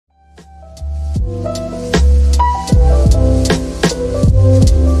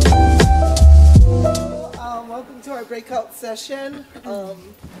breakout session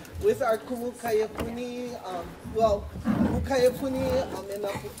with our kumu kaiapuni. Kaiapuni in a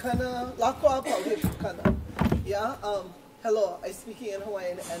pukana, lakua pauhe pukana. Yeah. Hello. I'm speaking in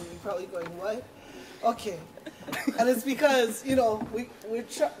Hawaiian, and you're probably going, what? Okay. And it's because, you know, we're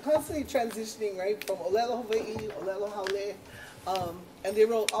constantly transitioning, right, from Olelo Hawaii, Olelo Haole, and they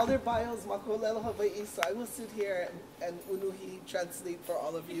wrote all their bios, Mako Olelo Hawaii, so I will sit here and unuhi translate for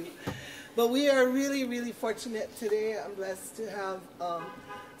all of you. But we are really, really fortunate today. I'm blessed to have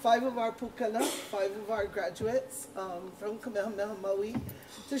 5 of our pukana, 5 of our graduates from Kamehameha Maui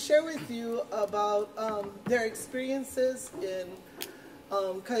to share with you about their experiences in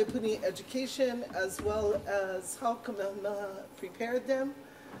Kaiapuni education, as well as how Kamehameha prepared them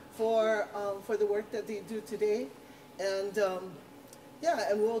for the work that they do today. And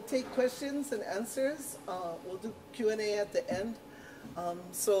yeah, and we'll take questions and answers. We'll do Q&A at the end.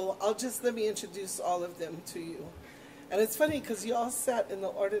 So let me introduce all of them to you. And it's funny because you all sat in the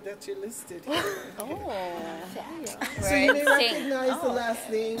order that you're listed here. So you may recognize the last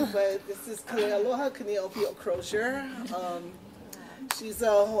name, but this is Kaleialoha, Kaniaupio-Crozier. She's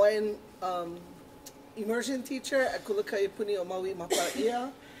a Hawaiian immersion teacher at Kaiapuni o Maui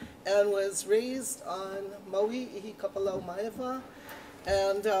Mapaia, and was raised on Maui, Ihi Kaluau Maiva,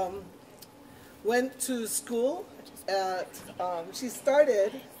 and went to school at, she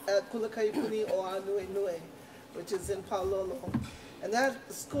started at Kaiapuni o Anuenue, which is in Paololo. And that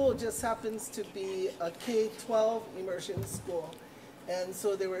school just happens to be a K-12 immersion school. And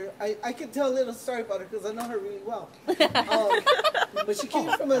so they were, I could tell a little story about her because I know her really well. But she came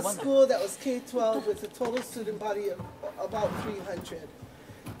from a school that was K-12 with a total student body of about 300.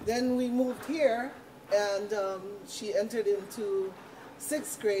 Then we moved here, and she entered into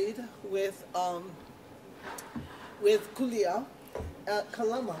 6th grade with Kulia at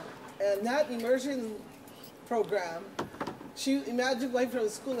Kalama. And that immersion program, she imagined going from a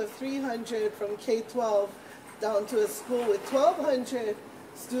school of 300 from K-12 down to a school with 1,200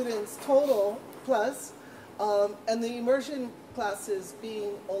 students total plus, and the immersion classes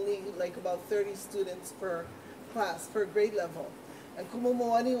being only like about 30 students per class, per grade level. And Kumu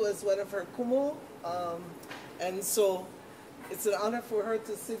Moani was one of her kumu, and so it's an honor for her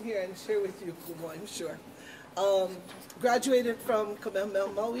to sit here and share with you kumu, I'm sure. Graduated from Kamehameha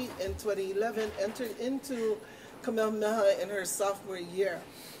Maui in 2011, entered into Kamehameha in her sophomore year,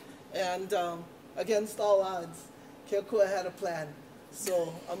 and against all odds, Koko had a plan.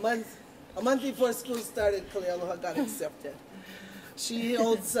 So a month before school started, Kaleialoha got accepted. She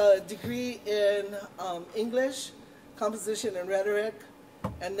holds a degree in English, composition and rhetoric,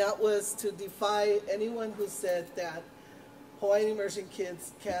 and that was to defy anyone who said that Hawaiian immersion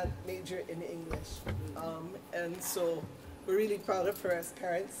kids can't major in English. And so we're really proud of her as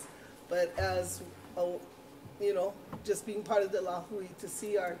parents, but as, you know, just being part of the Lāhui, to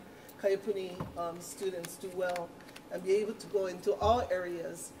see our Kaiapuni students do well and be able to go into all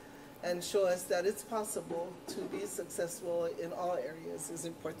areas and show us that it's possible to be successful in all areas is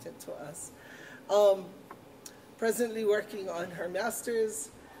important to us. Presently working on her master's,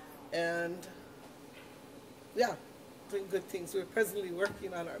 and yeah, doing good things. We're presently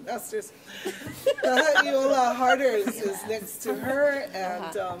working on our master's. Kahaiola Harders is next to her,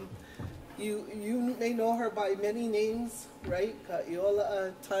 and you may know her by many names, right?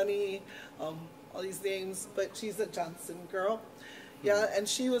 Kahaiola, Tani, all these names, but she's a Johnson girl. Yeah, and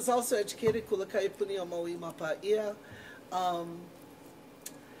she was also educated Kaiapuni o Maui Mapaia.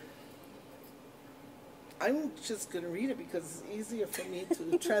 I'm just going to read it because it's easier for me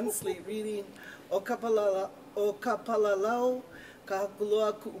to translate. Reading O Kapalalau,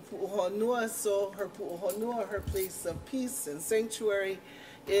 Kahakulua Ku'upu'uhonua, so her Pu'uhonua, her place of peace and sanctuary,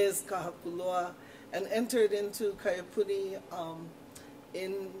 is Kahakulua, and entered into Kaiapuni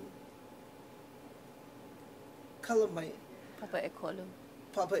in Kalamai. Papa Ekolu.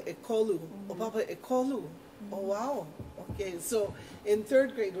 Papa Ekolu. Oh, Papa Ekolu. Oh, wow. Okay, so in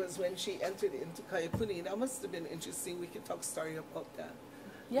 3rd grade was when she entered into Kaiapuni. That must have been interesting. We can talk story about that.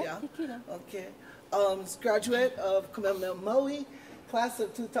 Yeah. Okay. Graduate of Kamehameha Maui, class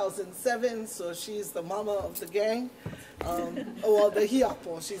of 2007, so she's the mama of the gang. Well, the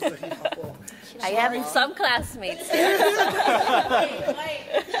hiapo. She's the hiapo. I have some classmates.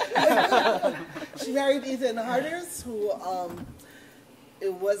 She married Ethan Harders, who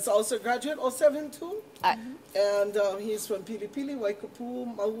was also a graduate, 07 too. And he's from Pilipili, Waikapu,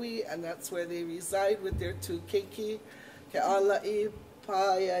 Maui, and that's where they reside with their 2 keiki. Ke'alai,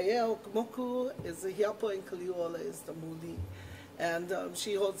 Pa'aiao, Moku is the hiapo, and Kaleialoha is the muli. And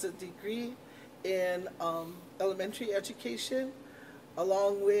she holds a degree in elementary education,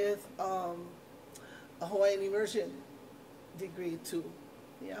 along with a Hawaiian immersion degree too,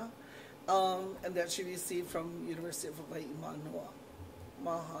 yeah, and that she received from University of Hawaii Manoa.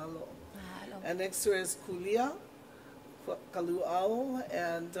 Mahalo. And next to her is Kulia, Kaluau,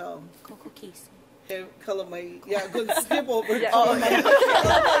 and Koko Kisi. Yeah, I'm going to skip over. Oh,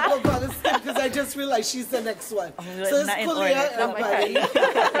 I'm going to skip because I just realized she's the next one. So it's Kulia, everybody.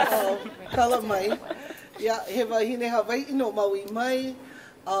 Kalamai. Yeah, Hine Hawaii no Maui Mai.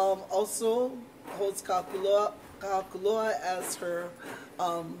 Also holds Kahaiola as her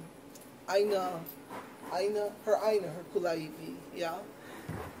her kulaiwi. Yeah.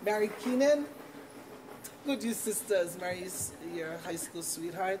 Married Keenan. Good, you sisters, married your high school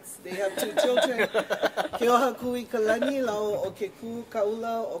sweethearts. They have 2 children. Keoha kui kalani lau o ke ku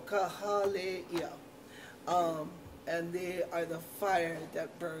kaula o Kahaiola. And they are the fire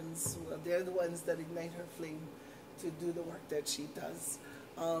that burns. Well, they're the ones that ignite her flame to do the work that she does.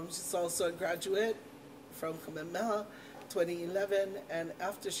 She's also a graduate from Kamehameha, 2011, and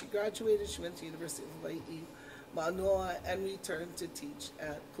after she graduated, she went to University of Hawaii, Manoa, and returned to teach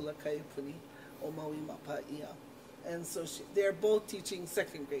at Pulakaiapuni, o Maui Mapaia. And so they're both teaching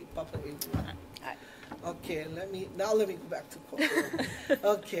 2nd grade, Papa Ewa. Okay, let me go back to Koko.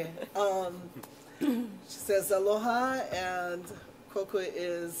 Okay, she says aloha, and Koko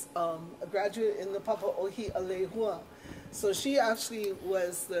is a graduate in the Papa Ohi Alehua. So she actually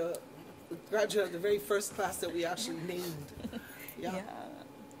was the graduate of the very first class that we actually named. Yeah.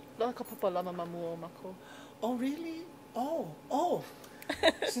 Oh, really? Oh.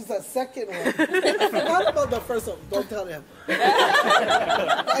 She's the second one. I forgot about the first one. Don't tell him.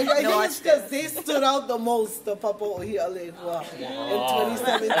 I think it's because they stood out the most, the Papa Ohi Alehua in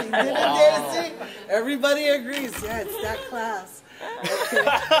 2017. Didn't they? See? Everybody agrees. Yeah, it's that class. Okay.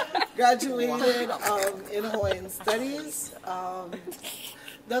 Graduated in Hawaiian Studies.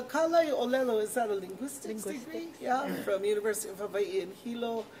 The Kaleialoha, is that a linguistics degree? Yeah, from University of Hawaii in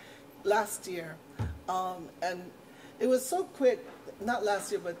Hilo last year. And it was so quick, not last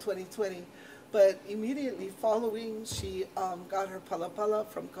year, but 2020. But immediately following, she got her palapala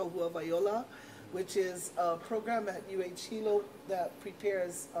from Kahua Vaiola, which is a program at UH Hilo that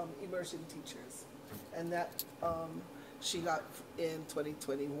prepares immersion teachers. And that she got in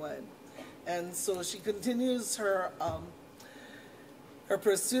 2021. And so she continues her her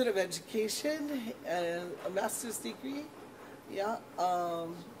pursuit of education and a master's degree, yeah,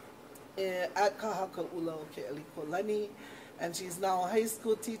 at Kahaiola o Ke'alikolani. And she's now a high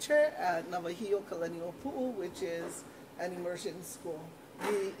school teacher at Navahio Kaniaupio, which is an immersion school,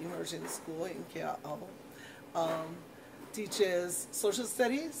 the immersion school in Kea'au. Teaches social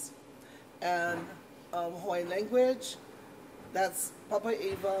studies and Hawaiian language. That's Papa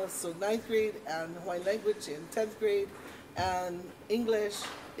Eva, so 9th grade, and Hawaiian language in 10th grade, and English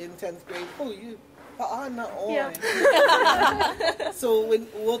in 10th grade. Oh, you pa'ana on. Yeah. So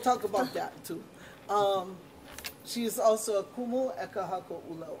we'll talk about that too. She's also a kumu at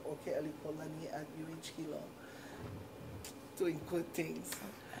Kahaiola o Ke'alikolani at UH Hilo. Doing good things.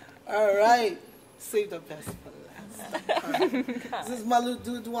 All right. Save the best for last. This is Malu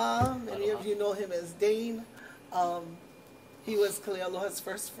Dudoit. Many of you know him as Dane. He was Kaleialoha's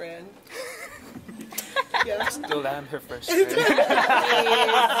first friend. Yeah. Still am her first friend.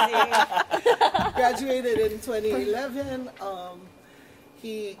 Graduated in 2011.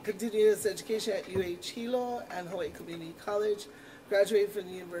 He continued his education at UH Hilo and Hawaii Community College. Graduated from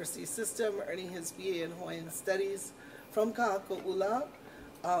the university system, earning his BA in Hawaiian Studies from Kahaiola,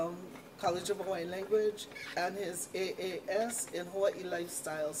 College of Hawaiian Language, and his AAS in Hawaii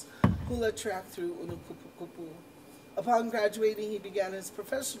Lifestyles, hula track through Unukupukupu. Upon graduating, he began his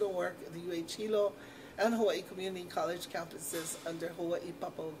professional work at the UH Hilo and Hawaii Community College campuses under Hawaii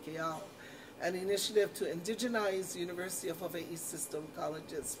Papaokeao, an initiative to indigenize University of Hawaii system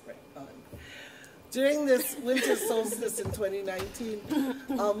colleges. During this winter solstice in 2019,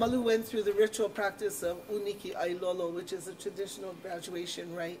 Malu went through the ritual practice of Uniki Ailolo, which is a traditional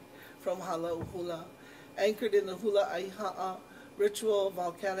graduation rite from Hala'uhula, anchored in the Hula Aiha'a ritual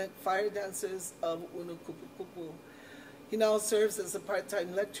volcanic fire dances of Unukupukupu. He now serves as a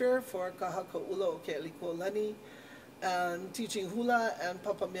part-time lecturer for Kahaiola o Ke'alikolani, and teaching hula and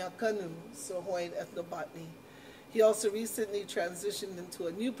papamea kanu, so Hawaiian ethnobotany. He also recently transitioned into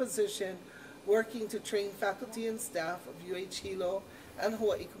a new position, working to train faculty and staff of UH Hilo and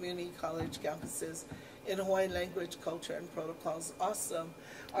Hawaii Community College campuses in Hawaiian language, culture, and protocols. Awesome.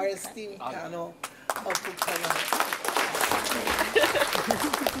 Our esteemed panel of Pukana.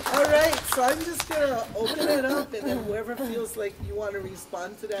 All right, so I'm just going to open it up, and then whoever feels like you want to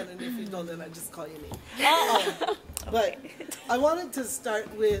respond to that, and if you don't, then I just call your name. But I wanted to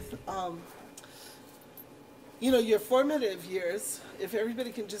start with you know, your formative years, if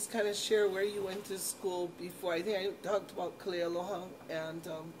everybody can just kind of share where you went to school before. I think I talked about Kaleialoha and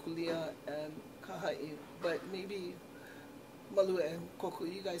Kulia and Kahaiola, but maybe Malu and Koko,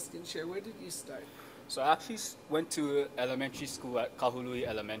 you guys can share. Where did you start? So I actually went to elementary school at Kahului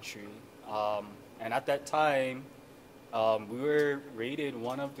Elementary. And at that time, we were rated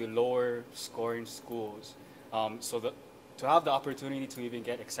one of the lower scoring schools. To have the opportunity to even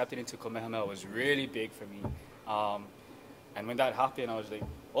get accepted into Kamehameha was really big for me. And when that happened, I was like,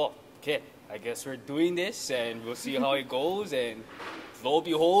 oh, okay, I guess we're doing this and we'll see how it goes. And lo and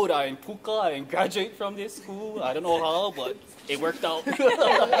behold, I'm Puka and graduate from this school. I don't know how, but it worked out.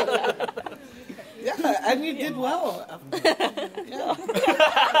 Yeah, and you did well. Yeah.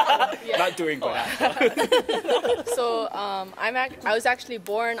 Not doing good. So I was actually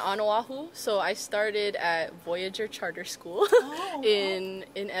born on Oahu, so I started at Voyager Charter School in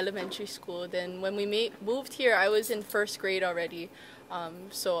elementary school. Then when we moved here, I was in first grade already.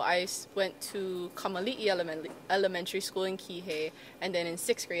 So I went to Kamali'i Elementary School in Kihei, and then in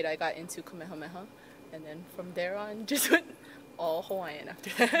sixth grade I got into Kamehameha, and then from there on just went all Hawaiian after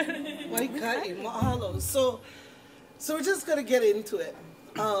that. Waikai, mahalo. So we're just gonna get into it.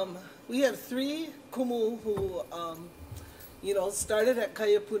 We have three kumu who, you know, started at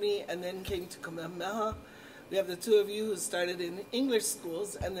Kaiapuni and then came to Kamehameha. We have the two of you who started in English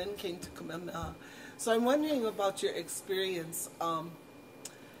schools and then came to Kamehameha. So I'm wondering about your experience.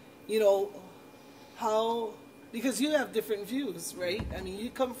 You know, how, because you have different views, right? I mean,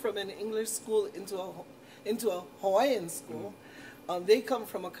 you come from an English school into a Hawaiian school. They come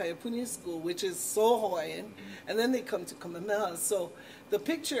from a Kaiapuni school, which is so Hawaiian, and then they come to Kamehameha. So the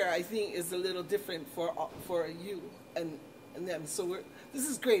picture, I think, is a little different for you and them. So this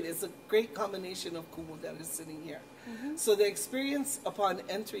is great. It's a great combination of kumu that is sitting here. Mm-hmm. So the experience upon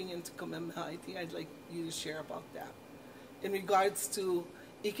entering into Kamehameha, I think I'd like you to share about that. In regards to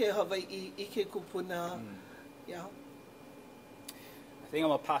Ike Hawaii, Ike Kupuna, yeah. I think I'm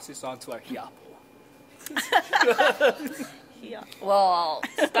going to pass this on to our hiapo. Yeah. Well,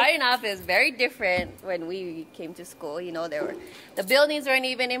 starting off is very different when we came to school. You know, the buildings weren't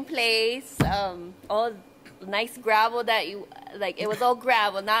even in place. All nice gravel that it was all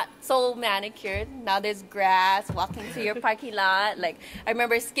gravel, not so manicured. Now there's grass, walking to your parking lot. Like, I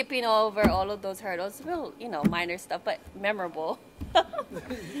remember skipping over all of those hurdles. Real, you know, minor stuff, but memorable. It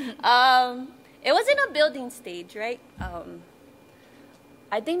was in a building stage, right?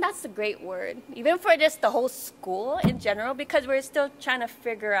 I think that's a great word, even for just the whole school in general, because we're still trying to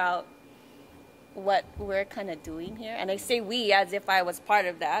figure out what we're kind of doing here. And I say we as if I was part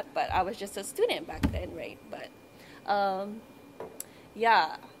of that, but I was just a student back then, right? But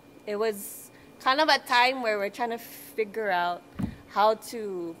yeah, it was kind of a time where we're trying to figure out how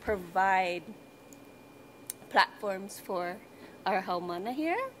to provide platforms for our haumana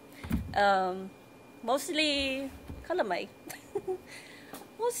here. Mostly kalamai.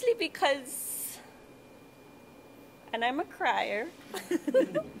 Mostly because, and I'm a crier,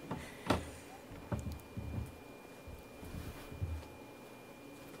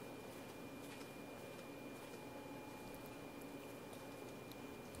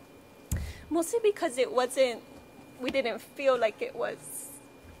 mostly because we didn't feel like it was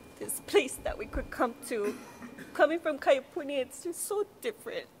this place that we could come to. Coming from Kaiapuni, it's just so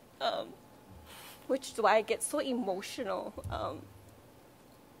different, which is why I get so emotional.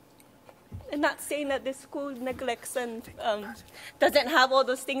 And not saying that this school neglects and doesn't have all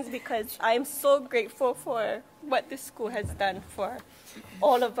those things, because I'm so grateful for what this school has done for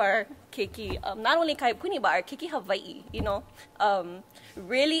all of our keiki, not only Kaiapuni, but our keiki Hawaii, you know,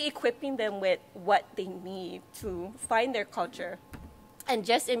 really equipping them with what they need to find their culture. And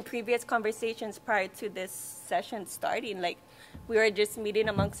just in previous conversations prior to this session starting, like, we were just meeting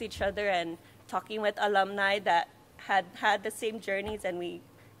amongst each other and talking with alumni that had the same journeys, and we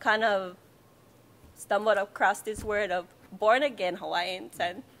kind of stumbled across this word of born again Hawaiians,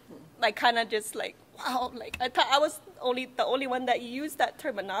 and like kind of just like, wow, like I thought I was the only one that used that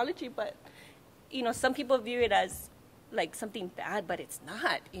terminology, but you know, some people view it as like something bad, but it's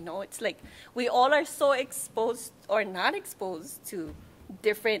not. You know, it's like we all are so exposed or not exposed to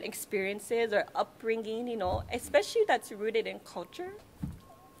different experiences or upbringing, you know, especially that's rooted in culture.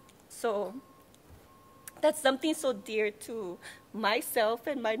 So that's something so dear to myself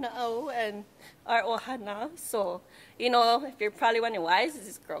and my na'au and our ohana. So, you know, if you're probably wondering, why is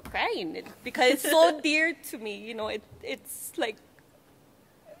this girl crying? Because it's so dear to me, you know, it's like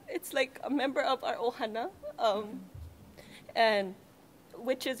a member of our ohana. And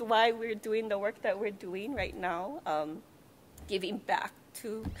which is why we're doing the work that we're doing right now, giving back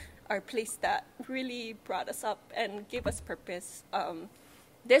to our place that really brought us up and gave us purpose.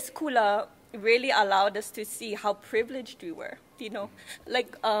 This Kula really allowed us to see how privileged we were, you know.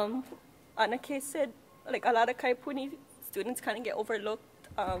 Like Anake said, like a lot of Kaipuni students kind of get overlooked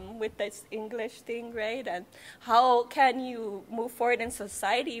with this English thing, right? And how can you move forward in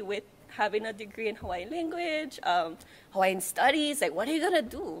society with having a degree in Hawaiian language, Hawaiian studies? Like, what are you gonna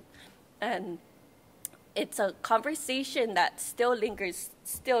do? And it's a conversation that still lingers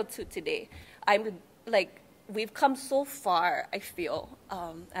still to today. I'm like, we've come so far, I feel,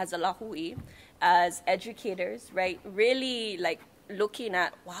 as a Lāhui, as educators, right? Really like looking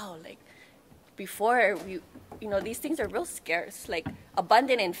at, wow, like before you know, these things are real scarce, like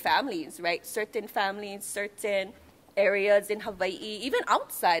abundant in families, right? Certain families, certain areas in Hawaii, even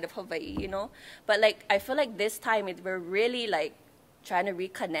outside of Hawaii, you know? But like, I feel like this time we're really like trying to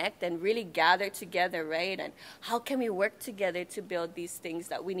reconnect and really gather together, right? And how can we work together to build these things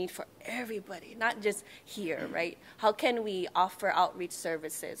that we need for everybody, not just here, right? How can we offer outreach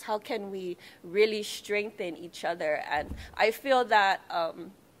services? How can we really strengthen each other? And I feel that,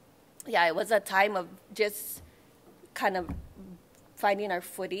 yeah, it was a time of just kind of finding our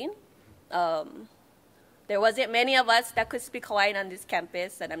footing. There wasn't many of us that could speak Hawaiian on this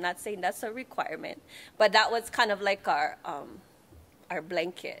campus, and I'm not saying that's a requirement, but that was kind of like our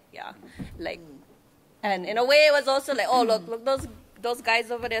blanket, yeah. Like, and in a way, it was also like, oh, look, those guys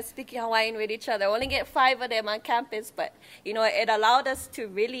over there speaking Hawaiian with each other. Only get 5 of them on campus, but you know, it allowed us to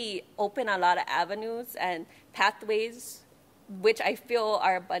really open a lot of avenues and pathways, which I feel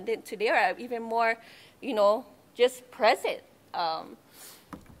are abundant today, or even more, you know, just present.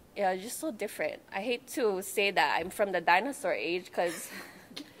 Yeah, just so different. I hate to say that I'm from the dinosaur age, because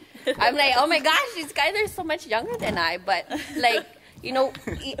I'm like, oh my gosh, these guys are so much younger than I. But like, you know,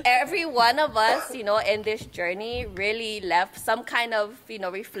 every one of us, you know, in this journey really left some kind of, you know,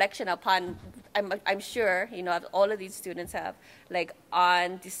 reflection upon, I'm sure, you know, all of these students have, like,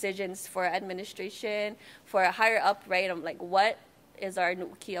 on decisions for administration, for a higher up, right? I'm like, what is our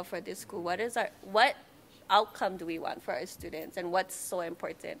nukia for this school? What outcome do we want for our students, and what's so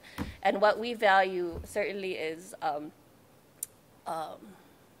important? And what we value certainly is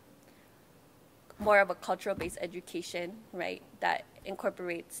more of a cultural-based education, right, that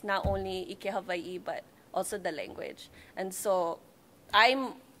incorporates not only Ike Hawaii, but also the language. And so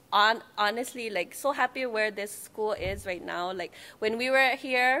I'm honestly, like, so happy where this school is right now. Like, when we were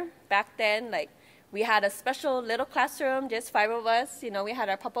here back then, like, we had a special little classroom, just 5 of us. You know, we had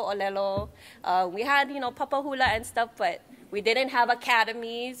our Papa Olelo. We had, you know, Papa Hula and stuff, but we didn't have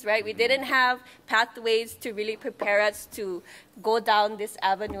academies, right? We didn't have pathways to really prepare us to go down this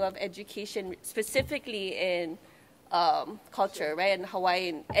avenue of education, specifically in culture, right? And Hawaii,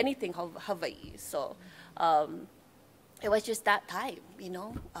 and anything Hawaii. So it was just that time, you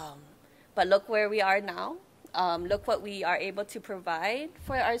know? But look where we are now. Look what we are able to provide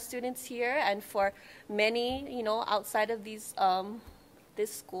for our students here and for many, you know, outside of these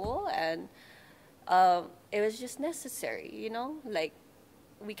this school. And it was just necessary, you know? Like,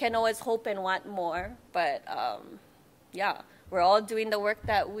 we can always hope and want more, but yeah, we're all doing the work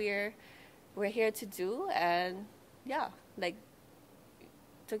that we're here to do. And yeah, like,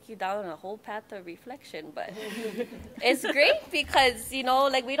 took you down a whole path of reflection, but it's great because, you know,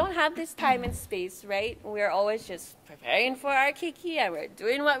 like, we don't have this time and space, right? We're always just preparing for our keiki, and we're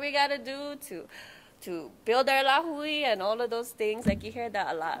doing what we gotta do to build our Lāhui and all of those things. Like, you hear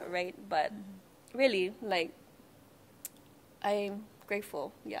that a lot, right? But really, like, I'm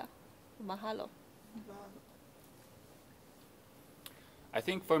grateful. Yeah, mahalo. I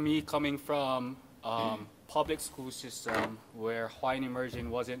think for me, coming from public school system where Hawaiian immersion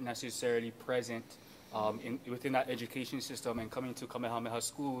wasn't necessarily present within that education system, and coming to Kamehameha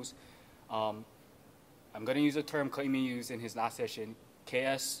schools, I'm going to use a term Kaimi used in his last session,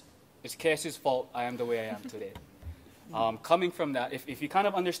 KS. It's KS's fault I am the way I am today. Coming from that, if you kind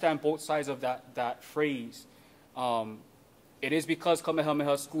of understand both sides of that phrase, it is because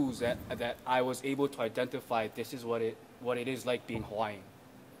Kamehameha schools that I was able to identify this is what it is like being Hawaiian.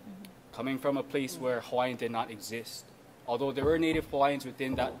 Coming from a place where Hawaiian did not exist, although there were native Hawaiians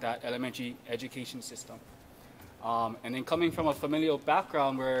within that elementary education system. And then coming from a familial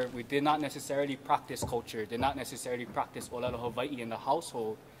background where we did not necessarily practice culture, did not necessarily practice Olelo Hawaii in the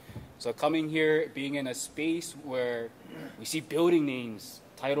household. So coming here, being in a space where we see building names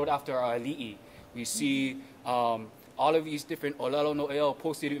titled after our ali'i, we see all of these different Olelo No'eo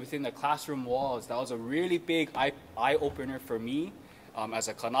posted within the classroom walls. That was a really big eye-opener for me. As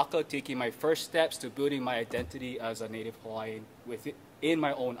a Kanaka, taking my first steps to building my identity as a native Hawaiian in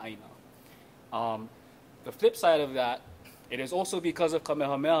my own aina. The flip side of that it is also because of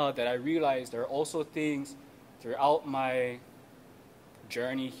Kamehameha that I realized there are also things throughout my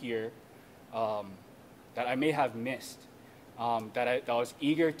journey here that I may have missed, that I was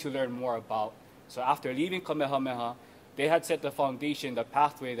eager to learn more about. So after leaving Kamehameha, they had set the foundation, the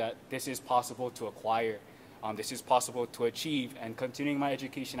pathway that this is possible to acquire, this is possible to achieve, and continuing my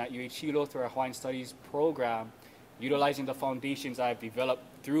education at UH Hilo through our Hawaiian Studies program, utilizing the foundations I've developed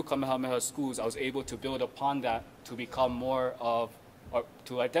through Kamehameha schools, I was able to build upon that to become more of, or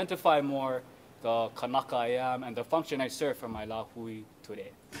to identify more the Kanaka I am and the function I serve for my Lāhui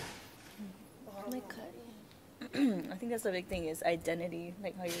today. I think that's the big thing is identity,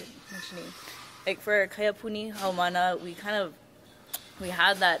 like how you're mentioning. Like for Kaiapuni Haumana, we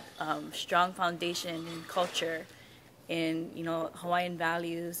had that strong foundation in culture, in Hawaiian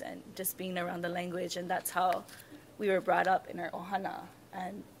values, and just being around the language, and that's how we were brought up in our ohana.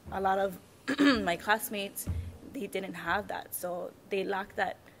 And a lot of my classmates, they didn't have that, so they lacked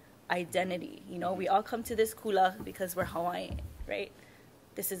that identity. We all come to this kula because we're Hawaiian, right?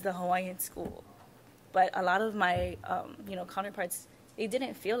 This is the Hawaiian school. But a lot of my counterparts, they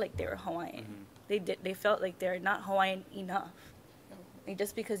didn't feel like they were Hawaiian. They felt like they're not Hawaiian enough. And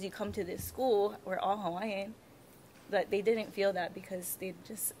just because you come to this school, we're all Hawaiian, but they didn't feel that because they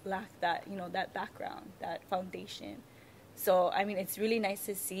just lacked that, that background, that foundation. So, I mean, it's really nice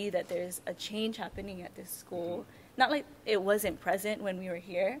to see that there's a change happening at this school. Not like it wasn't present when we were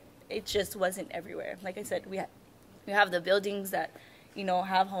here. It just wasn't everywhere. Like I said, we have the buildings that,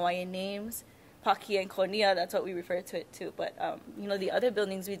 have Hawaiian names. Paki and Konia, that's what we refer to it to. But, the other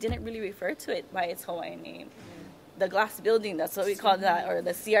buildings, we didn't really refer to it by its Hawaiian name. The glass building, that's what we call that, or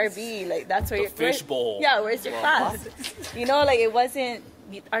the CRB, like that's where the fishbowl. Yeah, where's your class? Like it wasn't,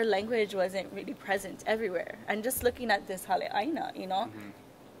 our language wasn't really present everywhere. And just looking at this hale aina,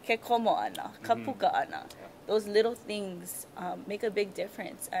 ke komo ana, kapuka ana, those little things make a big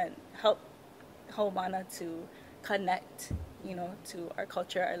difference and help Haumana to connect, to our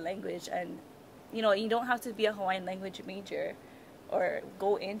culture, our language. And, you don't have to be a Hawaiian language major or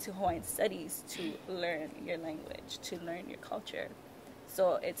go into Hawaiian studies to learn your language, to learn your culture.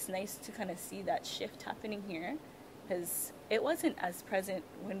 So it's nice to kind of see that shift happening here, because it wasn't as present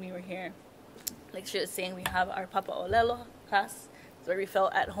when we were here. Like she was saying, we have our Papa Olelo class, where we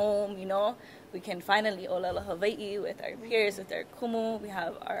felt at home, We can finally Olelo Hawaii with our peers, with our kumu. We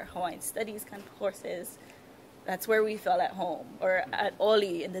have our Hawaiian studies kind of courses. That's where we felt at home. Or at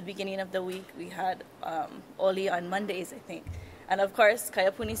Oli, in the beginning of the week, we had Oli on Mondays, I think. And of course,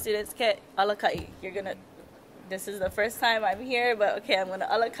 Kaiapuni students ke alakai. This is the first time I'm here, but okay, I'm gonna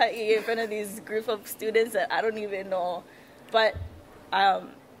alakai in front of these group of students that I don't even know. But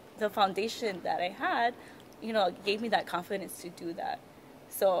the foundation that I had, gave me that confidence to do that.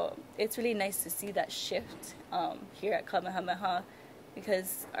 So it's really nice to see that shift here at Kamehameha,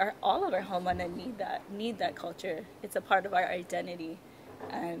 because all of our haumana need that culture. It's a part of our identity,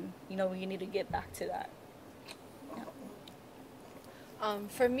 and we need to get back to that.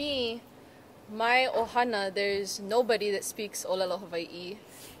 For me, my ohana, there's nobody that speaks Olelo Hawaii.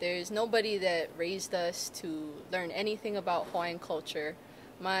 There's nobody that raised us to learn anything about Hawaiian culture.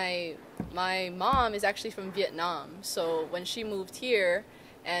 My mom is actually from Vietnam, so when she moved here,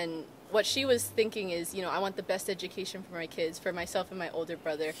 and what she was thinking is, I want the best education for my kids, for myself and my older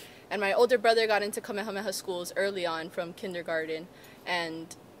brother. And my older brother got into Kamehameha schools early on from kindergarten,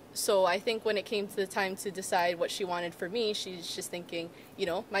 and so I think when it came to the time to decide what she wanted for me, she's just thinking,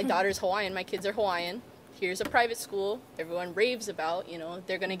 my daughter's Hawaiian, my kids are Hawaiian. Here's a private school everyone raves about,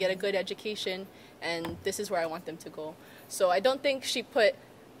 they're going to get a good education, and this is where I want them to go. So I don't think she put,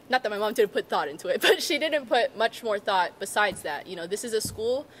 not that my mom didn't put thought into it, but she didn't put much more thought besides that. This is a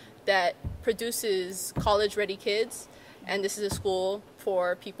school that produces college-ready kids, and this is a school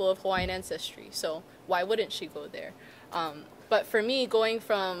for people of Hawaiian ancestry. So why wouldn't she go there? But for me, going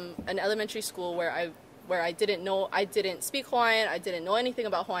from an elementary school where I didn't speak Hawaiian, I didn't know anything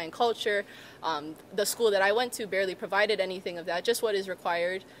about Hawaiian culture, the school that I went to barely provided anything of that, just what is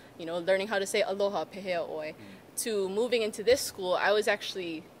required, learning how to say aloha, pehea oi. To moving into this school, I was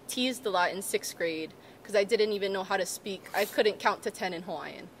actually teased a lot in 6th grade because I didn't even know how to speak. I couldn't count to 10 in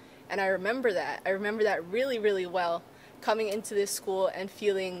Hawaiian. And I remember that. I remember that really, really well, coming into this school and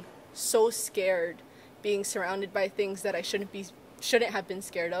feeling so scared, being surrounded by things that I shouldn't have been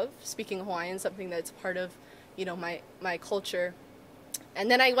scared of. Speaking Hawaiian, something that's part of, my culture.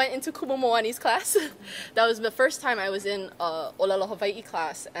 And then I went into Kumamoani's class. That was the first time I was in Olelo Hawaii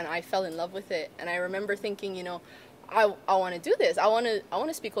class, and I fell in love with it. And I remember thinking, I want to do this. I want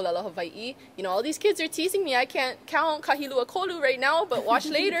to speak Kaleialoha Hawaii. You know, all these kids are teasing me. I can't count kahilua kolu right now, but watch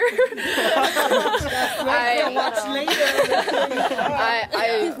later. Watch later.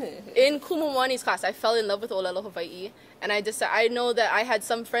 In Kumumwani's class, I fell in love with Kaleialoha Hawaii, and I know that I had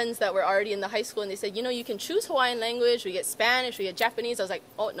some friends that were already in the high school, and they said, you know, you can choose Hawaiian language. We get Spanish, we get Japanese. I was like,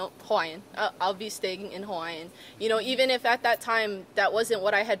 oh no, Hawaiian. I'll be staying in Hawaiian. You know, even if at that time that wasn't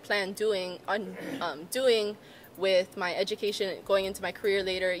what I had planned doing with my education, going into my career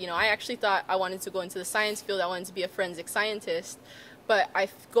later. You know, I actually thought I wanted to go into the science field. I wanted to be a forensic scientist. But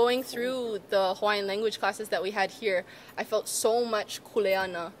going through the Hawaiian language classes that we had here, I felt so much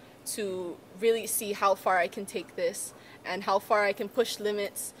kuleana to really see how far I can take this and how far I can push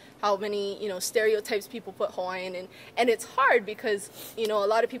limits, how many, you know, stereotypes people put Hawaiian in. And it's hard because, you know, a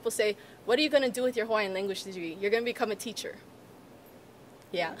lot of people say, what are you going to do with your Hawaiian language degree? You're going to become a teacher.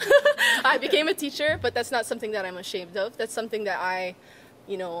 Yeah, I became a teacher, but that's not something that I'm ashamed of. That's something that I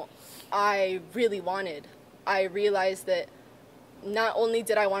really wanted. I realized that not only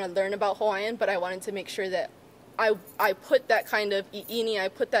did I want to learn about Hawaiian, but I wanted to make sure that I put that kind of i'ini, I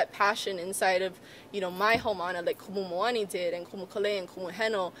put that passion inside of, you know, my haumana, like Kumumoani did, and Kumukale and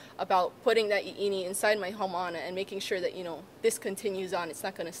Kumuheno, about putting that i'ini inside my haumana and making sure that, you know, this continues on. It's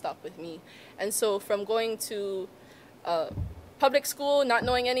not going to stop with me. And so from going to public school, not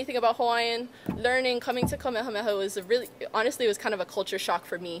knowing anything about Hawaiian, learning, coming to Kamehameha was honestly, it was kind of a culture shock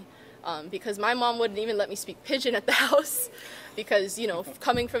for me, because my mom wouldn't even let me speak Pidgin at the house because, you know,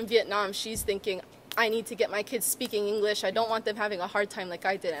 coming from Vietnam, she's thinking, I need to get my kids speaking English. I don't want them having a hard time like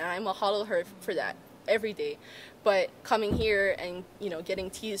I did, and I mahalo her for that every day. But coming here and, you know, getting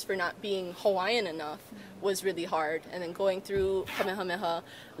teased for not being Hawaiian enough was really hard. And then going through Kamehameha,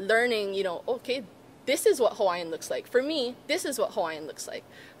 learning, you know, okay, this is what Hawaiian looks like. For me, this is what Hawaiian looks like.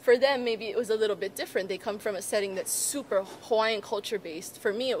 For them, maybe it was a little bit different. They come from a setting that's super Hawaiian culture based.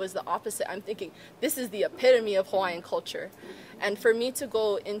 For me, it was the opposite. I'm thinking, this is the epitome of Hawaiian culture. And for me to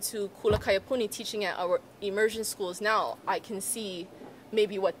go into Kula Kaiapuni, teaching at our immersion schools now, I can see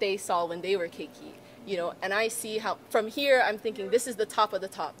maybe what they saw when they were keiki. You know, and I see how from here I'm thinking this is the top of the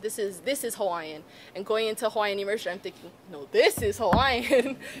top. This is Hawaiian. And going into Hawaiian immersion, I'm thinking, no, this is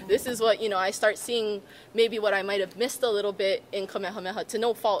Hawaiian. This is what, you know, I start seeing maybe what I might have missed a little bit in Kamehameha, to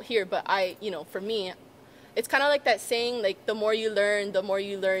no fault here, but you know, for me, it's kind of like that saying, like, the more you learn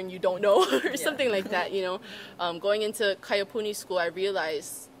you don't know, or something like that, you know. Going into Kaiapuni school, I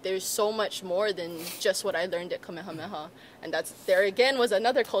realized there's so much more than just what I learned at Kamehameha. And there again was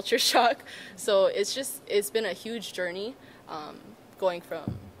another culture shock. So it's been a huge journey, going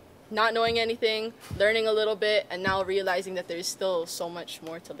from not knowing anything, learning a little bit, and now realizing that there's still so much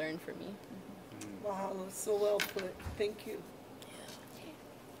more to learn for me. Wow, so well put. Thank you.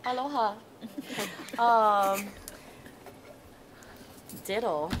 Aloha.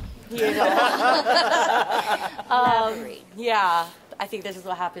 Ditto. You know. Yeah. I think this is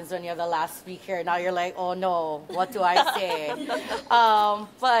what happens when you're the last speaker. Now you're like, oh no, what do I say?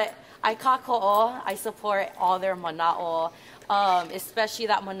 But I kako'o, I support all their mana'o, especially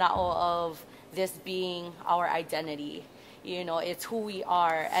that mana'o of this being our identity. You know, it's who we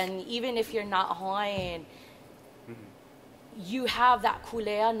are. And even if you're not Hawaiian, you have that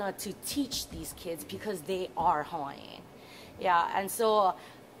kuleana to teach these kids because they are Hawaiian. Yeah, and so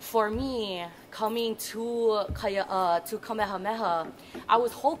for me, coming to Kamehameha, I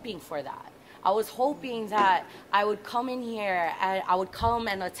was hoping for that. I was hoping that I would come in here and I would come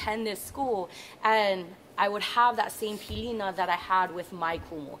and attend this school and I would have that same pilina that I had with my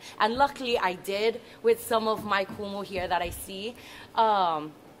kumu. And luckily I did with some of my kumu here that I see.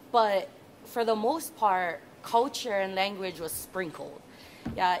 But for the most part, culture and language was sprinkled.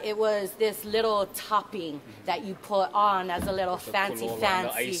 Yeah, it was this little topping that you put on as a little fancy.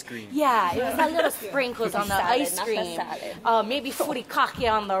 Ice cream. Yeah, it was a little sprinkles on the salad, ice cream. Maybe Oh.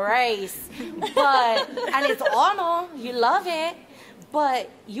 furikake on the rice. And it's ono, you love it, but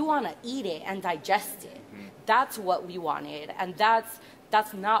you want to eat it and digest it. That's what we wanted, and that's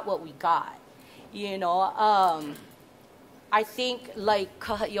not what we got. You know, I think like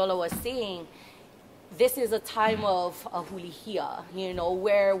Kahaiola was saying, this is a time of hulihia, you know,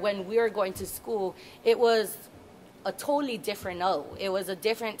 where when we were going to school, it was a totally different note. It was a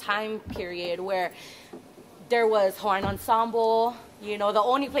different time period where there was Hawaiian ensemble, you know, the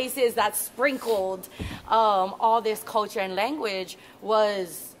only places that sprinkled all this culture and language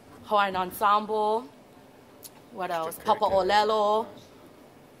was Hawaiian ensemble, what else? Papa Olelo,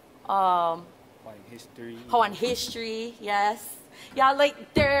 Hawaiian history, yes. Yeah, like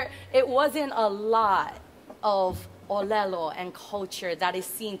it wasn't a lot of olelo and culture that is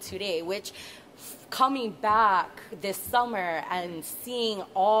seen today, which coming back this summer and seeing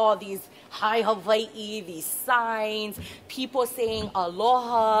all these hi Hawaii, these signs, people saying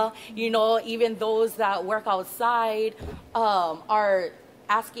aloha, you know, even those that work outside are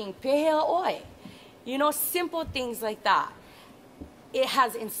asking pehea oi, you know, simple things like that. It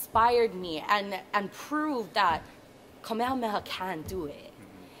has inspired me and proved that Kamehameha can do it.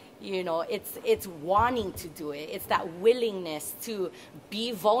 You know, it's wanting to do it. It's that willingness to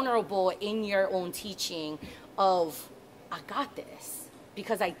be vulnerable in your own teaching of, I got this,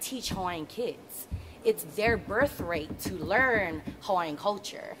 because I teach Hawaiian kids. It's their birthright to learn Hawaiian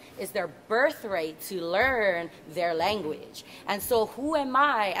culture. It's their birthright to learn their language. And so who am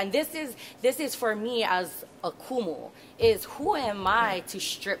I? And this is for me as a kumu, is who am I to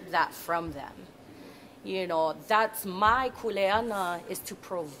strip that from them? You know, that's my kuleana, is to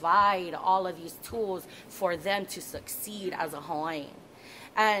provide all of these tools for them to succeed as a Hawaiian.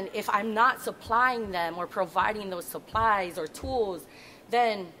 And if I'm not supplying them or providing those supplies or tools,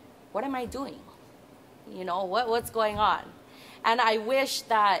 then what am I doing? You know, what's going on? And I wish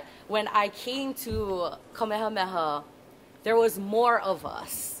that when I came to Kamehameha, there was more of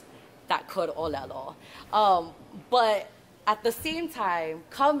us that could olelo. But at the same time,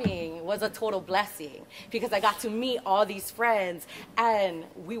 coming was a total blessing because I got to meet all these friends, and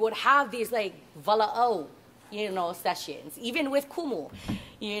we would have these like vala'au, you know, sessions, even with kumu,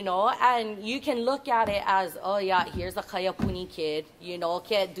 you know, and you can look at it as, oh yeah, here's a kayapuni kid, you know,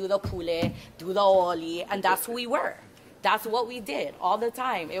 can't do the pule, do the oli, and that's who we were. That's what we did all the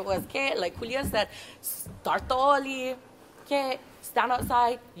time. It was, okay, like Kulia said, start the oli, okay, stand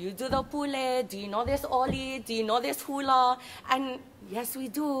outside, you do the pule, do you know this oli, do you know this hula? And yes, we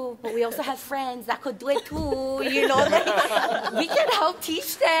do, but we also have friends that could do it too, you know, like, we can help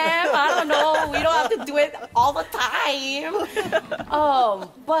teach them, I don't know, we don't have to do it all the time.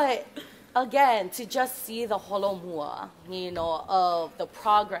 But again, to just see the holomua, you know, of the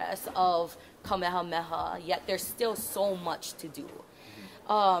progress of Kamehameha, yet there's still so much to do.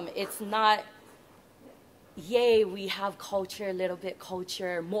 It's not, yay, we have culture, a little bit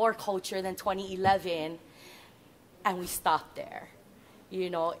culture, more culture than 2011, and we stop there. You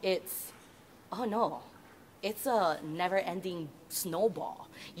know, it's, oh no, it's a never-ending snowball.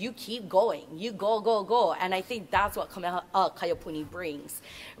 You keep going, you go, go, go, and I think that's what Kaiapuni brings,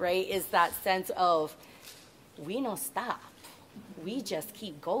 right, is that sense of, we don't stop, we just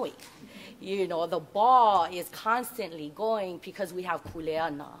keep going. You know, the ball is constantly going because we have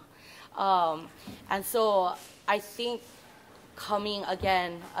kuleana. And so I think coming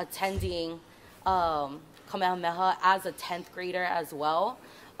again, attending Kamehameha as a 10th grader as well.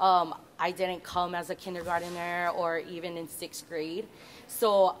 I didn't come as a kindergartner or even in 6th grade.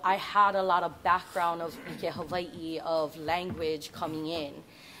 So I had a lot of background of Ike Hawaii, of language coming in.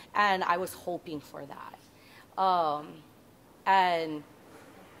 And I was hoping for that. And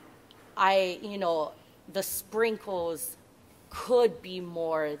I, you know, the sprinkles could be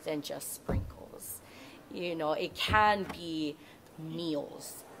more than just sprinkles. You know, it can be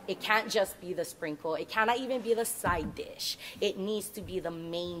meals. It can't just be the sprinkle. It cannot even be the side dish. It needs to be the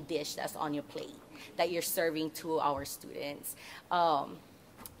main dish that's on your plate that you're serving to our students.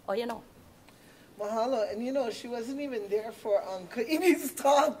 You know. Mahalo. And you know, she wasn't even there for Kaini's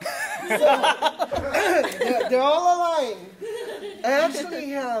talk. So they're all aligned. I actually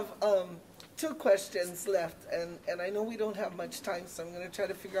have 2 questions left, and I know we don't have much time, so I'm going to try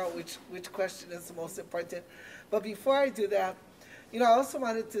to figure out which question is the most important. But before I do that, you know, I also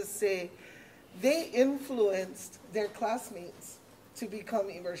wanted to say they influenced their classmates to become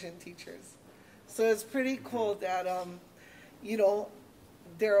immersion teachers. So it's pretty cool that, you know,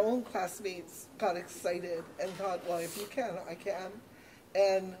 their own classmates got excited and thought, well, if you can, I can,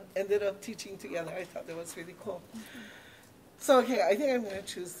 and ended up teaching together. I thought that was really cool. So, okay, I think I'm going to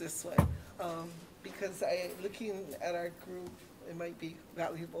choose this one. Because looking at our group, it might be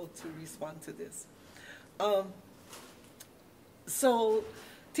valuable to respond to this. So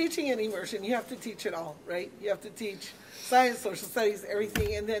teaching in immersion, you have to teach it all, right? You have to teach science, social studies,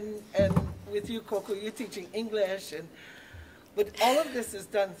 everything, and with you, Koko, you're teaching English, but all of this is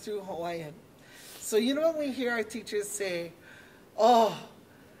done through Hawaiian. So you know when we hear our teachers say, oh,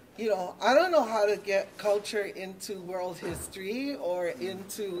 you know, I don't know how to get culture into world history or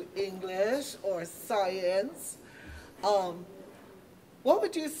into English or science. What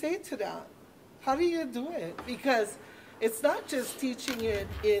would you say to that? How do you do it? Because it's not just teaching it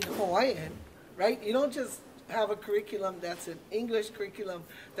in Hawaiian, right? You don't just have a curriculum that's an English curriculum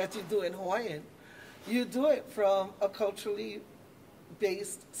that you do in Hawaiian. You do it from a culturally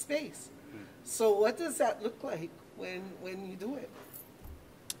based space. So what does that look like when you do it?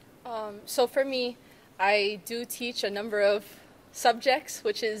 So for me, I do teach a number of subjects,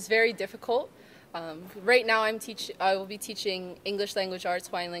 which is very difficult. Right now, I will be teaching English language arts,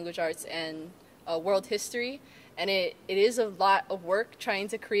 Hawaiian language arts, and world history. And it is a lot of work trying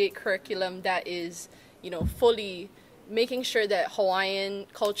to create curriculum that is, fully making sure that Hawaiian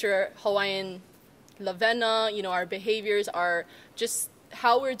culture, Hawaiian lavena, our behaviors are just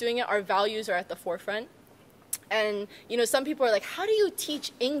how we're doing it, our values are at the forefront. And, some people are like, how do you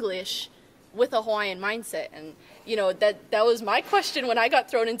teach English with a Hawaiian mindset? And, that was my question when I got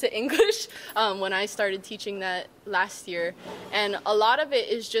thrown into English, when I started teaching that last year. And a lot of it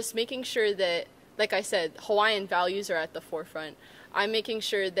is just making sure that, like I said, Hawaiian values are at the forefront. I'm making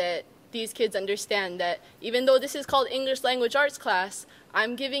sure that these kids understand that even though this is called English language arts class,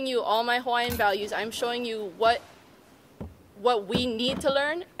 I'm giving you all my Hawaiian values. I'm showing you what we need to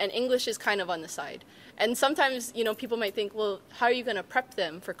learn, and English is kind of on the side. And sometimes, people might think, well, how are you going to prep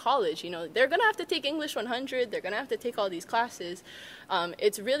them for college? They're going to have to take English 100. They're going to have to take all these classes.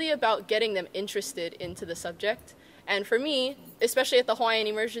 It's really about getting them interested into the subject. And for me, especially at the Hawaiian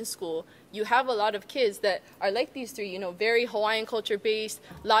Immersion School, you have a lot of kids that are like these three, very Hawaiian culture based,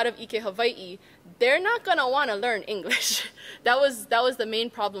 a lot of Ike Hawaii. They're not going to want to learn English. That was the main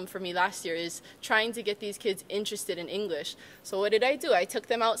problem for me last year, is trying to get these kids interested in English. So what did I do? I took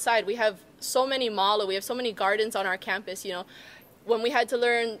them outside. We have so many Malu, we have so many gardens on our campus, When we had to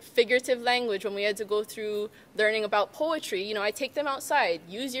learn figurative language, when we had to go through learning about poetry, I take them outside.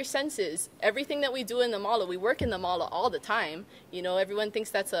 Use your senses. Everything that we do in the mala, we work in the mala all the time. Everyone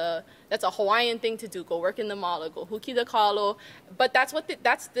thinks that's a Hawaiian thing to do. Go work in the mala, go huki the kalo. But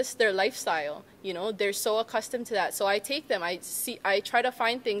that's their lifestyle. They're so accustomed to that. So I take them. I try to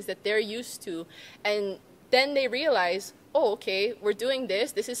find things that they're used to, and then they realize, oh, okay, we're doing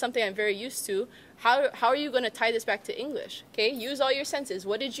this. This is something I'm very used to. How are you going to tie this back to English? Okay, use all your senses.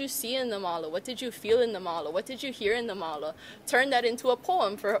 What did you see in the mala? What did you feel in the mala? What did you hear in the mala? Turn that into a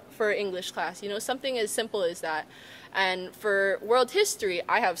poem for English class. Something as simple as that. And for world history,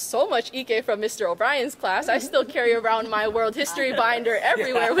 I have so much Ike from Mr. O'Brien's class. I still carry around my world history binder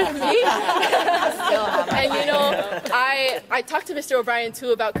everywhere with me. And I talk to Mr. O'Brien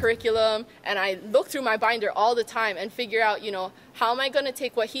too about curriculum, and I look through my binder all the time and figure out, how am I going to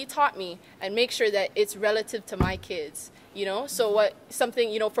take what he taught me and make sure that it's relative to my kids? So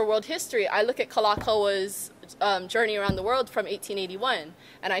for world history, I look at Kalakawa's journey around the world from 1881,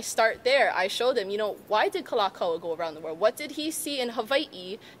 and I start there. I show them, why did Kalakaua go around the world? What did he see in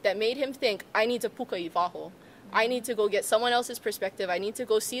Hawaii that made him think, I need to puka i waho? I need to go get someone else's perspective. I need to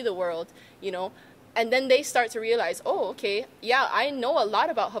go see the world, And then they start to realize, oh, okay, yeah, I know a lot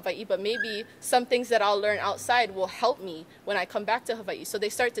about Hawaii, but maybe some things that I'll learn outside will help me when I come back to Hawaii. So they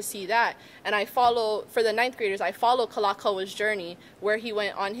start to see that. And for the 9th graders, I follow Kalakaua's journey, where he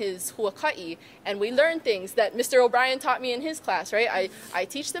went on his huaka'i, and we learn things that Mr. O'Brien taught me in his class, right? I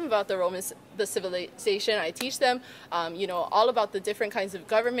teach them about the civilization. I teach them, all about the different kinds of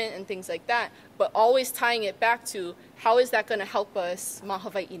government and things like that, but always tying it back to, how is that going to help us ma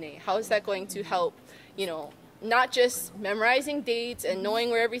Hawaiine? How is that going to help, not just memorizing dates and knowing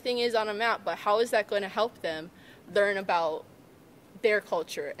where everything is on a map, but how is that going to help them learn about their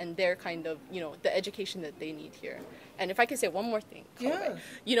culture and their kind of, the education that they need here. And if I could say one more thing. Yeah.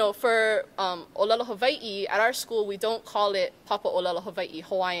 For Olelo Hawaii, at our school, we don't call it Papa Olelo Hawaii,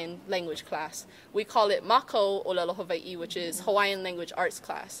 Hawaiian language class. We call it Mako Olelo Hawaii, which is Hawaiian language arts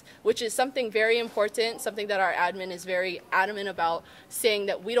class, which is something very important, something that our admin is very adamant about, saying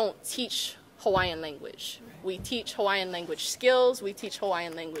that we don't teach Hawaiian language. We teach Hawaiian language skills, we teach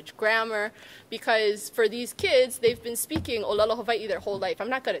Hawaiian language grammar, because for these kids, they've been speaking Olelo Hawaii their whole life.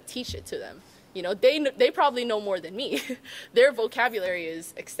 I'm not going to teach it to them. They probably know more than me. Their vocabulary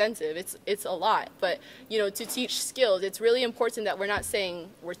is extensive. It's a lot. But, to teach skills, it's really important that we're not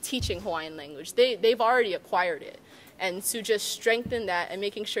saying we're teaching Hawaiian language. They've already acquired it. And to just strengthen that and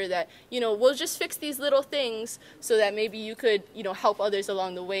making sure that, we'll just fix these little things so that maybe you could, help others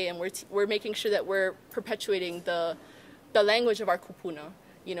along the way. And we're making sure that we're perpetuating the language of our kupuna,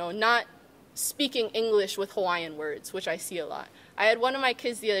 not speaking English with Hawaiian words, which I see a lot. I had one of my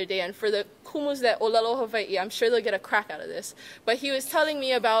kids the other day, and for the kumus that Olelo Hawaii, I'm sure they'll get a crack out of this, but he was telling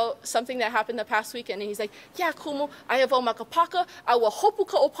me about something that happened the past weekend, and he's like, yeah, kumu, I have o makapaka, I will hopu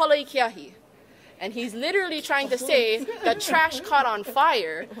ka opala I kiahi. And he's literally trying to say the trash caught on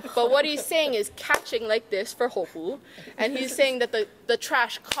fire, but what he's saying is catching like this for hopu, and he's saying that the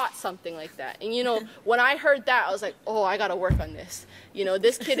trash caught something like that. And when I heard that, I was like, oh, I gotta work on this.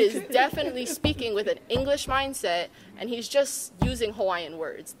 This kid is definitely speaking with an English mindset, and he's just using Hawaiian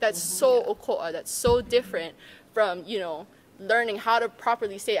words. That's so oko'a, that's so different from, learning how to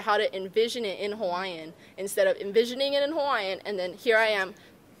properly say it, how to envision it in Hawaiian instead of envisioning it in Hawaiian, and then here I am,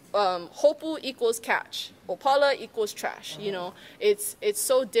 hopu equals catch, opala equals trash. You know, it's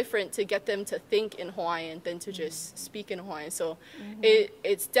so different to get them to think in Hawaiian than to just speak in Hawaiian. So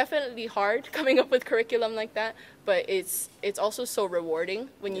it's definitely hard coming up with curriculum like that, but it's also so rewarding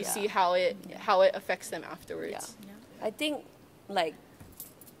when you see how it affects them afterwards. I think, like,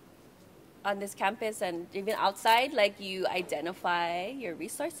 on this campus and even outside, like, you identify your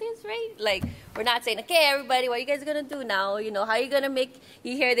resources, right? Like, we're not saying, okay, everybody, what are you guys gonna do now? You know, how are you gonna make,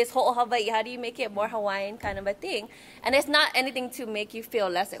 you hear this whole Hawaii, how do you make it more Hawaiian kind of a thing? And it's not anything to make you feel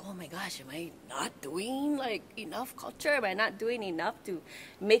less like, oh my gosh, am I not doing, like, enough culture? Am I not doing enough to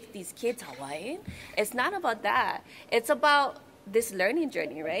make these kids Hawaiian? It's not about that. It's about this learning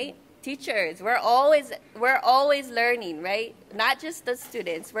journey, right? Teachers, we're always learning, right? Not just the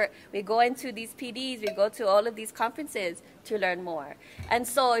students. We go into these PDs, we go to all of these conferences to learn more. And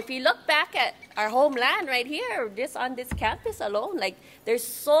so if you look back at our homeland right here, just on this campus alone, like, there's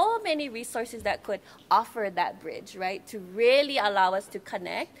so many resources that could offer that bridge, right? To really allow us to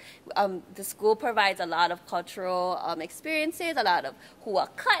connect. The school provides a lot of cultural experiences, a lot of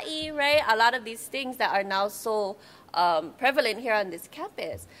huaka'i, right? A lot of these things that are now so prevalent here on this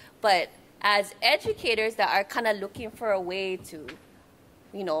campus. But as educators that are kind of looking for a way to,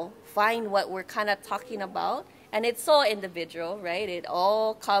 you know, find what we're kind of talking about, and it's so individual, right? It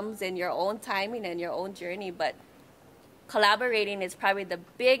all comes in your own timing and your own journey, but collaborating is probably the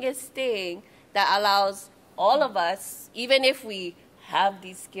biggest thing that allows all of us, even if we have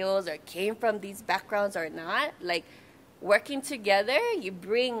these skills or came from these backgrounds or not, like, working together, you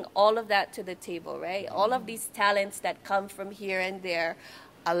bring all of that to the table, right? All of these talents that come from here and there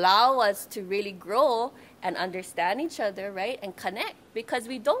allow us to really grow and understand each other, right? And connect, because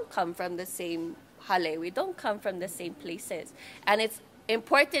we don't come from the same hale, we don't come from the same places. And it's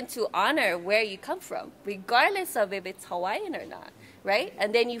important to honor where you come from, regardless of if it's Hawaiian or not, right?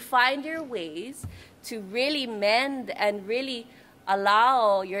 And then you find your ways to really mend and really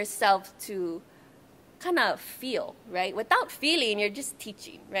allow yourself to kind of feel, right? Without feeling, you're just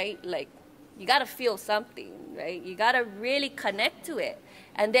teaching, right? Like, you got to feel something, right? You got to really connect to it.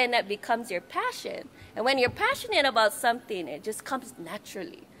 And then that becomes your passion. And when you're passionate about something, it just comes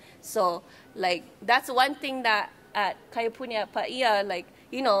naturally. So, like, that's one thing that at Kaipunia Paia, like,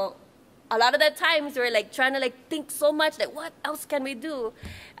 you know, a lot of the times we're, like, trying to, like, think so much, like, what else can we do?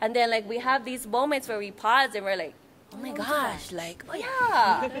 And then, like, we have these moments where we pause and we're like, oh my gosh, like, oh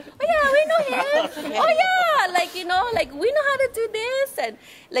yeah, we know him. Oh yeah, like, you know, like, we know how to do this. And,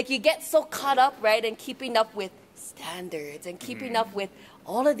 like, you get so caught up, right, in keeping up with standards and keeping up with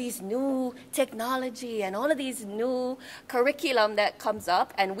all of these new technology and all of these new curriculum that comes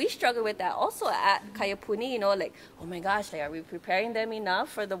up. And we struggle with that also at Kaiapuni, you know, like, oh my gosh, like, are we preparing them enough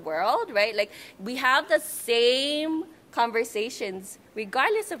for the world, right? Like, we have the same conversations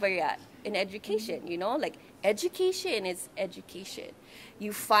regardless of where you're at in education, you know, like, education is education.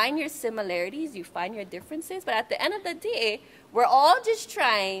 You find your similarities, you find your differences, but at the end of the day, we're all just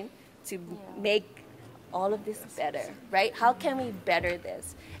trying to make all of this better, right? How can we better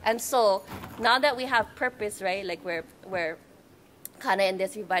this? And so now that we have purpose, right, like, we're kind of in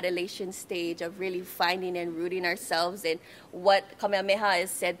this revitalization stage of really finding and rooting ourselves in what Kamehameha is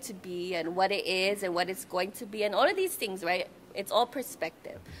said to be and what it is and what it's going to be and all of these things, right? It's all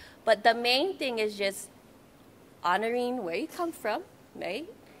perspective. But the main thing is just honoring where you come from, right?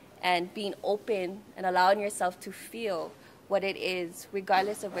 And being open and allowing yourself to feel what it is,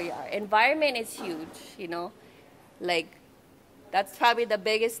 regardless of where you are. Environment is huge, you know? Like, that's probably the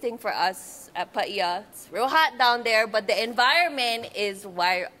biggest thing for us at Paia. It's real hot down there, but the environment is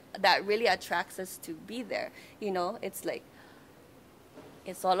why that really attracts us to be there, you know? It's like,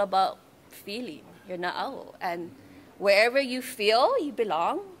 it's all about feeling. You're not out. And wherever you feel you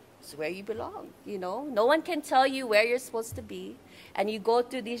belong, it's where you belong, you know? No one can tell you where you're supposed to be. And you go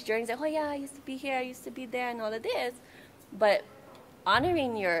through these journeys like, oh yeah, I used to be here, I used to be there, and all of this. But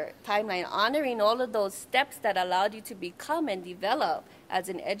honoring your timeline, honoring all of those steps that allowed you to become and develop as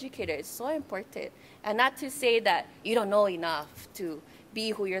an educator is so important. And not to say that you don't know enough to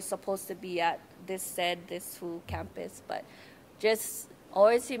be who you're supposed to be at this who campus, but just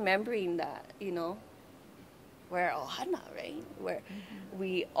always remembering that, you know, we're ohana, right?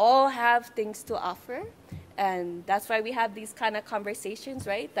 We all have things to offer. And that's why we have these kind of conversations,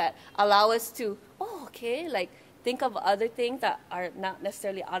 right, that allow us to, oh, okay, like, think of other things that are not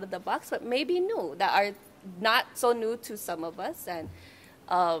necessarily out of the box, but maybe new, that are not so new to some of us. And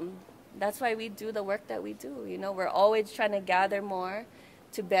that's why we do the work that we do. You know, we're always trying to gather more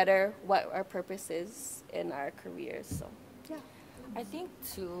to better what our purpose is in our careers. So. I think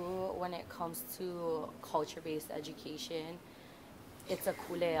too, when it comes to culture-based education, it's a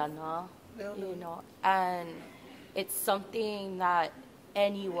kuleana, you know, and it's something that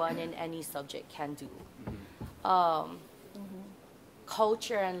anyone in any subject can do.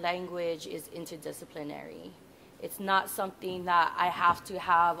 Culture and language is interdisciplinary. It's not something that I have to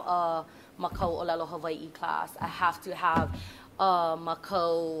have a Kaleialoha Hawaii class. I have to have a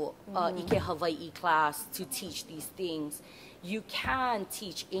Ike Hawaii class to teach these things. You can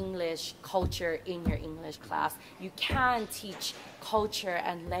teach English culture in your English class. You can teach culture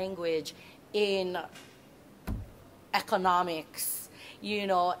and language in economics. You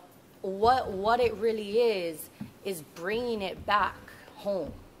know, what it really is bringing it back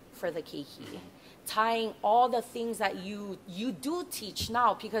home for the keiki, tying all the things that you do teach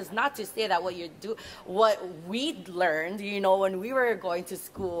now, because not to say that what we learned, you know, when we were going to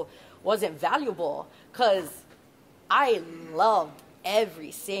school wasn't valuable, because I loved every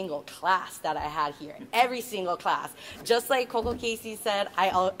single class that I had here, every single class. Just like Koko Casey said,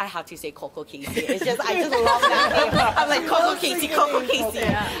 I have to say Koko Casey. It's just, I just love that name. I'm like, Koko Casey, Koko Casey.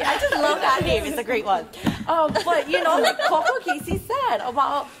 I just love that name. It's a great one. But, you know, like Koko Casey said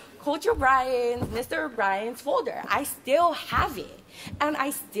about Coach O'Brien's, Mr. O'Brien's folder, I still have it. And I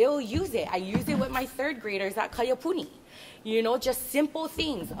still use it. I use it with my third graders at Kaiapuni. You know, just simple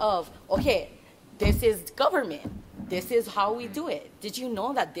things of, okay, this is government. This is how we do it. Did you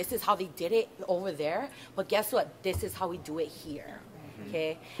know that this is how they did it over there? But guess what? This is how we do it here.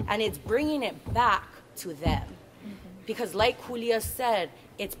 Okay? And it's bringing it back to them. Because like Kulia said,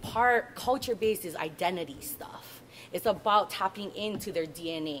 it's culture-based is identity stuff. It's about tapping into their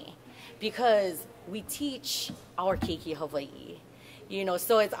DNA. Because we teach our keiki Hawaii. You know,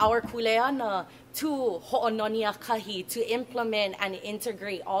 so it's our kuleana to ho'ononia kahi, to implement and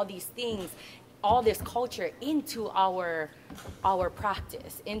integrate all these things, all this culture into our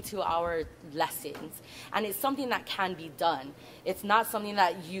practice, into our lessons. And it's something that can be done. It's not something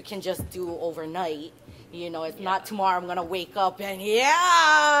that you can just do overnight. You know, it's not tomorrow I'm gonna wake up and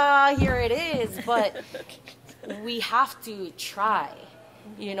here it is. But we have to try,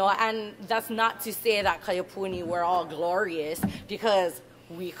 you know, and that's not to say that Kaiapuni we're all glorious, because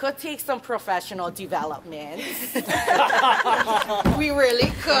we could take some professional development. We really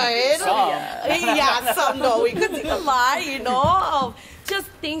could. Some though. We could take a lot, you know, of just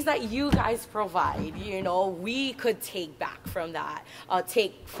things that you guys provide. You know, we could take back from that,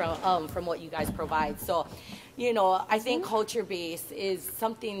 take from what you guys provide. So, you know, I think culture-based is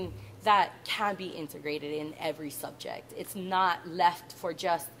something that can be integrated in every subject. It's not left for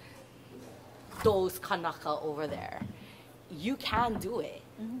just those Kanaka over there. You can do it.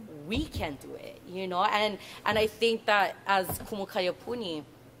 We can do it, you know, and I think that as Kumu Kaiapuni,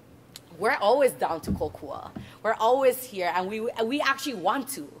 we're always down to kokua. We're always here, and we actually want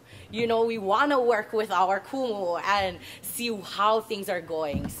to, you know, we want to work with our kumu and see how things are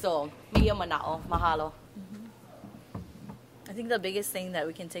going. So, miya manao, mahalo. I think the biggest thing that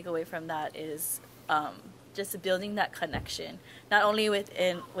we can take away from that is just building that connection, not only with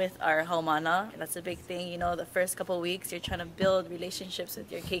our haumana. That's a big thing. You know, the first couple of weeks, you're trying to build relationships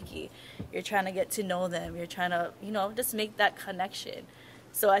with your keiki. You're trying to get to know them. You're trying to, you know, just make that connection.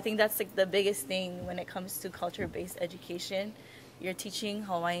 So I think that's like the biggest thing when it comes to culture-based education. You're teaching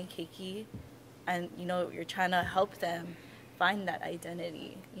Hawaiian keiki, and, you know, you're trying to help them find that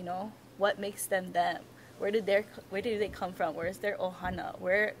identity. You know, what makes them them? Where do they come from? Where's their ohana?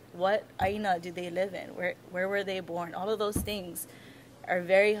 What aina do they live in? Where were they born? All of those things are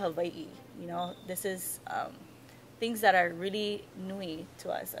very Hawaii. You know, this is things that are really nui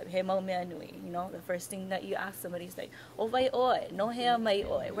to us. He mau mea nui. You know, the first thing that you ask somebody is like, "O vai oe, no hea mai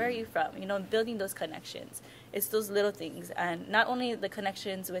oe. Where are you from?" You know, building those connections. It's those little things, and not only the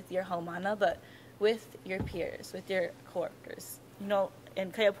connections with your haumana, but with your peers, with your coworkers. You know,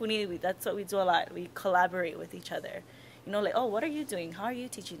 in Kaiapuni, that's what we do a lot. We collaborate with each other. You know, like, oh, what are you doing? How are you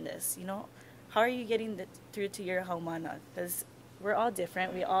teaching this? You know, how are you getting through to your haumana? Because we're all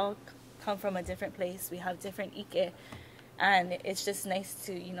different. We all come from a different place. We have different ike. And it's just nice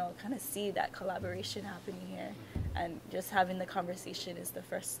to, you know, kind of see that collaboration happening here. And just having the conversation is the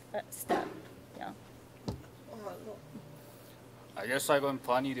first step. Yeah. I guess I'm going to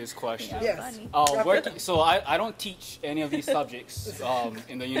funny this question. Yes. So I don't teach any of these subjects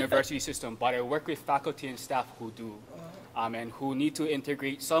in the university system, but I work with faculty and staff who do, and who need to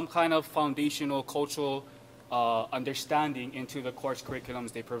integrate some kind of foundational cultural understanding into the course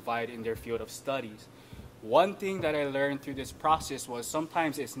curriculums they provide in their field of studies. One thing that I learned through this process was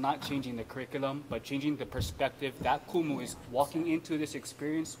sometimes it's not changing the curriculum, but changing the perspective that kumu is walking into this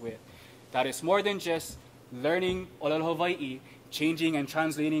experience with. That it's more than just learning Olelo Hawaii, changing and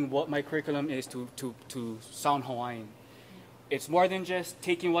translating what my curriculum is to sound Hawaiian. It's more than just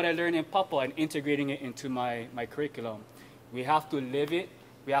taking what I learned in Papa and integrating it into my curriculum. We have to live it,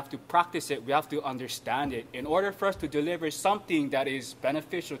 we have to practice it, we have to understand it in order for us to deliver something that is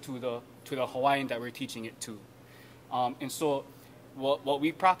beneficial to the Hawaiian that we're teaching it to. And so what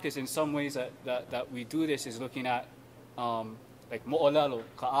we practice in some ways that we do this is looking at like mo'olelo,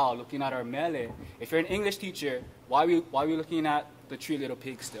 ka'ao, looking at our mele. If you're an English teacher, why are we looking at the Three Little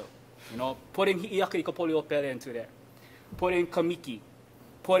Pigs still? You know, putting hi'iaka i kapoli o pele into there. Put in kamiki,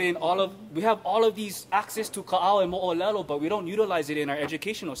 we have all of these access to ka'ao and mo'olelo, but we don't utilize it in our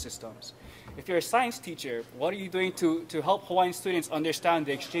educational systems. If you're a science teacher, what are you doing to help Hawaiian students understand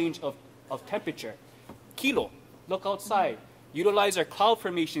the exchange of temperature? Kilo, look outside. Utilize our cloud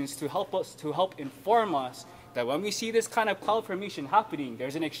formations to help inform us that when we see this kind of cloud formation happening,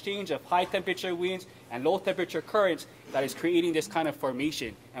 there's an exchange of high temperature winds and low temperature currents that is creating this kind of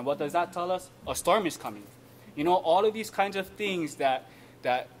formation. And what does that tell us? A storm is coming. You know, all of these kinds of things that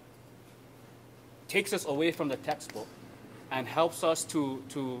takes us away from the textbook and helps us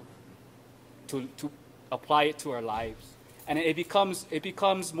to apply it to our lives. And it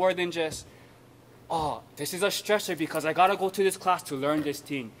becomes more than just, oh, this is a stressor because I gotta go to this class to learn this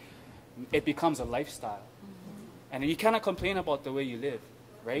thing. It becomes a lifestyle. And you cannot complain about the way you live,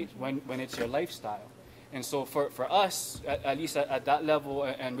 right? When it's your lifestyle. And so for us, at least at that level,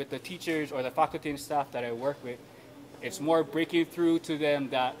 and with the teachers or the faculty and staff that I work with, it's more breaking through to them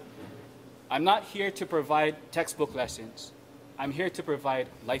that I'm not here to provide textbook lessons. I'm here to provide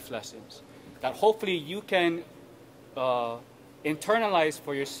life lessons that hopefully you can internalize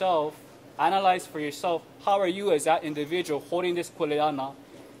for yourself, analyze for yourself, how are you as that individual holding this kuleana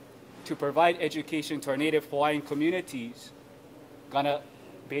to provide education to our native Hawaiian communities, gonna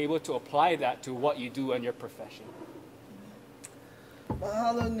be able to apply that to what you do in your profession.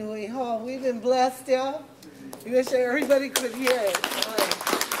 Mahalo nui. Oh, we've been blessed, yeah? We wish everybody could hear it.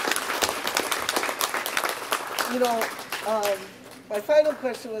 You know, my final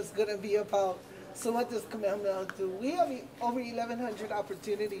question was going to be about, so what does Kamehameha do? We have over 1,100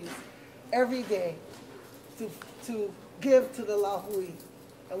 opportunities every day to give to the Lāhui.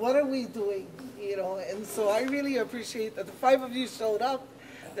 And what are we doing? You know, and so I really appreciate that the 5 of you showed up,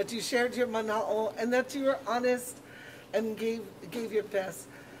 that you shared your mana'o, and that you were honest and gave your best.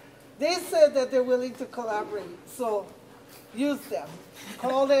 They said that they're willing to collaborate, so use them.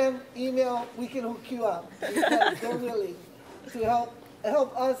 Call them, email, we can hook you up. Because they're willing to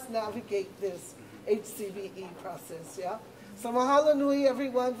help us navigate this HCBE process, yeah? So mahalo nui,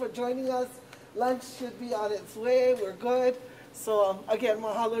 everyone, for joining us. Lunch should be on its way. We're good. So again,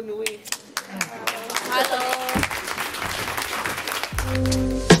 mahalo nui. Hello.